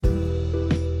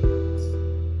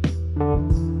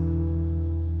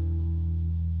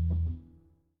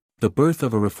The birth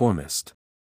of a reformist.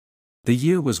 The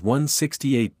year was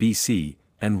 168 BC,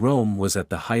 and Rome was at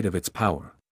the height of its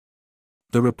power.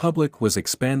 The Republic was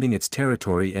expanding its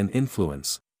territory and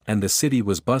influence, and the city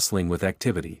was bustling with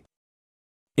activity.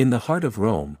 In the heart of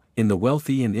Rome, in the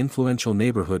wealthy and influential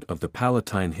neighborhood of the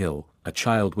Palatine Hill, a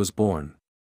child was born.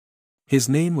 His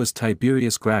name was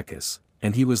Tiberius Gracchus,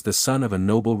 and he was the son of a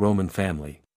noble Roman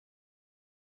family.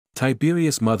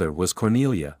 Tiberius' mother was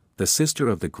Cornelia, the sister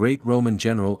of the great Roman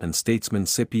general and statesman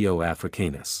Scipio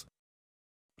Africanus.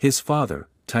 His father,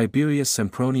 Tiberius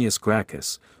Sempronius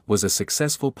Gracchus, was a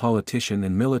successful politician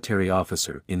and military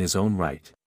officer in his own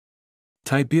right.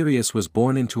 Tiberius was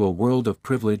born into a world of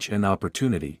privilege and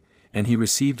opportunity, and he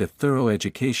received a thorough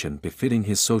education befitting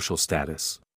his social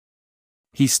status.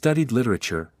 He studied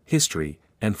literature, history,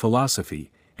 and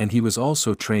philosophy, and he was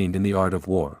also trained in the art of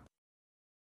war.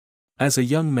 As a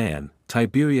young man,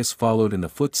 Tiberius followed in the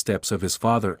footsteps of his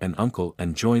father and uncle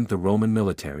and joined the Roman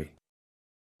military.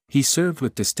 He served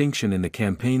with distinction in the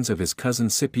campaigns of his cousin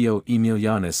Scipio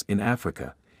Aemilianus in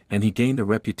Africa, and he gained a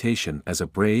reputation as a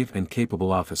brave and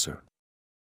capable officer.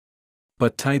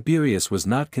 But Tiberius was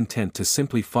not content to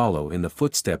simply follow in the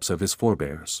footsteps of his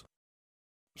forebears.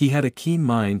 He had a keen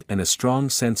mind and a strong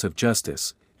sense of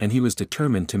justice, and he was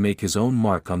determined to make his own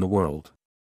mark on the world.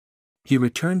 He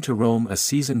returned to Rome a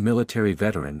seasoned military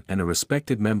veteran and a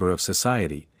respected member of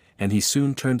society, and he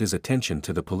soon turned his attention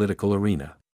to the political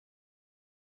arena.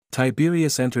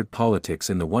 Tiberius entered politics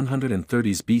in the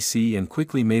 130s BC and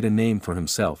quickly made a name for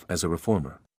himself as a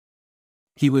reformer.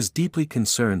 He was deeply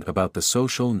concerned about the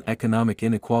social and economic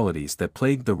inequalities that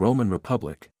plagued the Roman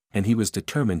Republic, and he was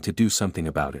determined to do something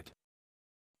about it.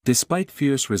 Despite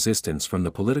fierce resistance from the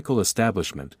political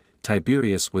establishment,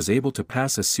 Tiberius was able to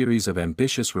pass a series of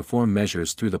ambitious reform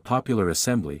measures through the popular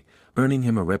assembly, earning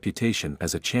him a reputation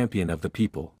as a champion of the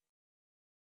people.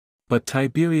 But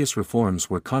Tiberius' reforms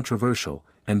were controversial,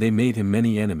 and they made him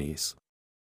many enemies.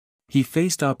 He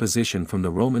faced opposition from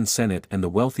the Roman Senate and the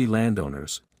wealthy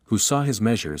landowners, who saw his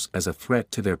measures as a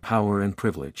threat to their power and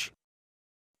privilege.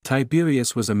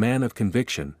 Tiberius was a man of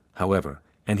conviction, however,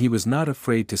 and he was not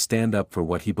afraid to stand up for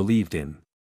what he believed in.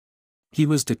 He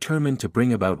was determined to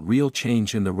bring about real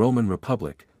change in the Roman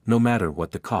Republic, no matter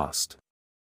what the cost.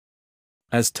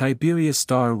 As Tiberius'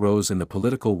 star rose in the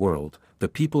political world, the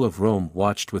people of Rome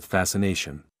watched with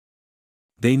fascination.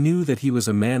 They knew that he was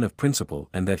a man of principle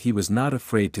and that he was not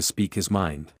afraid to speak his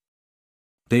mind.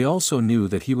 They also knew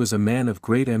that he was a man of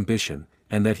great ambition,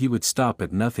 and that he would stop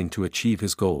at nothing to achieve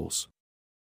his goals.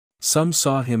 Some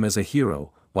saw him as a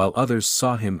hero, while others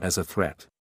saw him as a threat.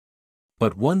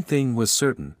 But one thing was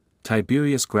certain: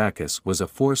 Tiberius Gracchus was a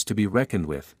force to be reckoned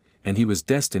with, and he was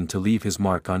destined to leave his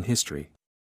mark on history.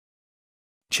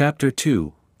 Chapter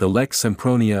 2: The Lex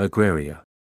Sempronia Agraria.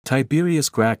 Tiberius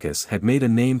Gracchus had made a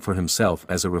name for himself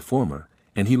as a reformer,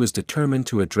 and he was determined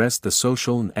to address the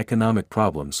social and economic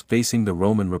problems facing the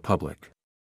Roman Republic.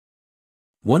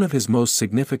 One of his most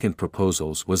significant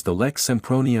proposals was the Lex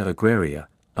Sempronia Agraria,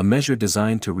 a measure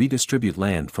designed to redistribute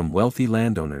land from wealthy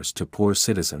landowners to poor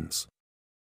citizens.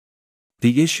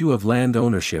 The issue of land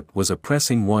ownership was a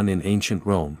pressing one in ancient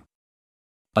Rome.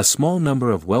 A small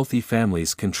number of wealthy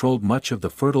families controlled much of the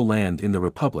fertile land in the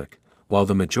Republic, while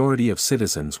the majority of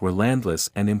citizens were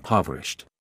landless and impoverished.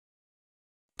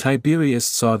 Tiberius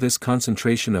saw this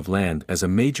concentration of land as a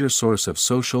major source of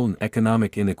social and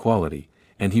economic inequality,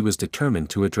 and he was determined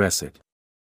to address it.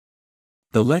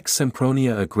 The Lex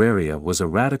Sempronia Agraria was a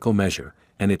radical measure,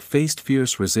 and it faced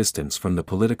fierce resistance from the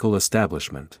political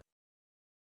establishment.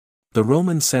 The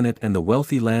Roman Senate and the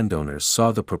wealthy landowners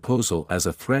saw the proposal as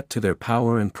a threat to their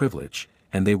power and privilege,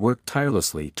 and they worked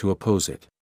tirelessly to oppose it.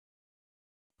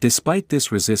 Despite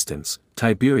this resistance,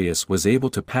 Tiberius was able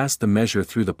to pass the measure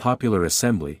through the popular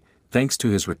assembly, thanks to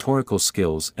his rhetorical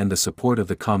skills and the support of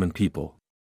the common people.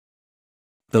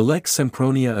 The Lex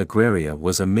Sempronia Agraria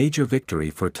was a major victory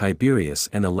for Tiberius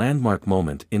and a landmark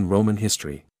moment in Roman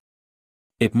history.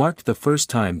 It marked the first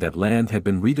time that land had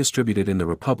been redistributed in the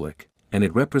Republic, and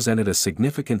it represented a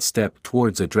significant step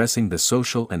towards addressing the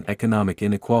social and economic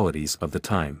inequalities of the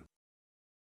time.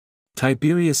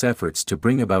 Tiberius' efforts to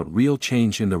bring about real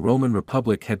change in the Roman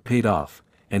Republic had paid off,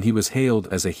 and he was hailed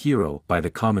as a hero by the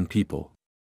common people.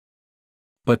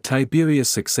 But Tiberius'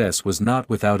 success was not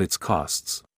without its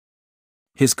costs.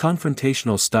 His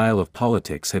confrontational style of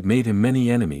politics had made him many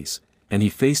enemies, and he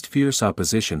faced fierce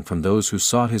opposition from those who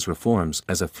saw his reforms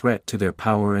as a threat to their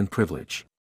power and privilege.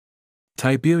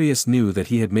 Tiberius knew that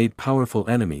he had made powerful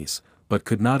enemies, but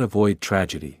could not avoid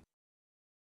tragedy.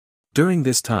 During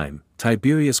this time,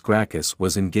 Tiberius Gracchus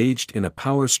was engaged in a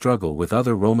power struggle with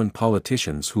other Roman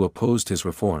politicians who opposed his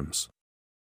reforms.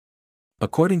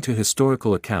 According to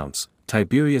historical accounts,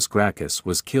 Tiberius Gracchus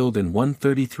was killed in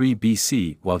 133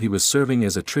 BC while he was serving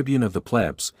as a tribune of the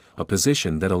plebs, a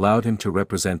position that allowed him to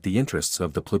represent the interests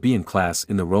of the plebeian class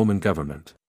in the Roman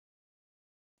government.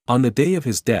 On the day of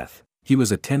his death, he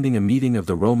was attending a meeting of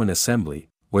the Roman Assembly,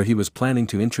 where he was planning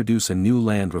to introduce a new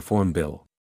land reform bill.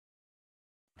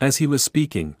 As he was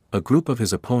speaking, a group of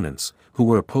his opponents, who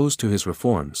were opposed to his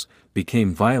reforms,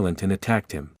 became violent and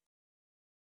attacked him.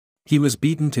 He was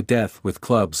beaten to death with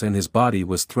clubs and his body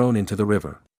was thrown into the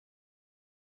river.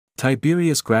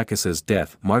 Tiberius Gracchus's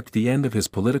death marked the end of his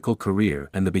political career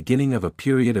and the beginning of a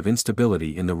period of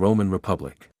instability in the Roman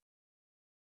Republic.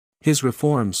 His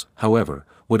reforms, however,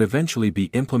 would eventually be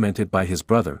implemented by his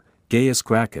brother, Gaius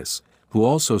Gracchus, who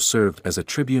also served as a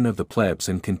tribune of the plebs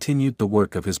and continued the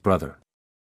work of his brother.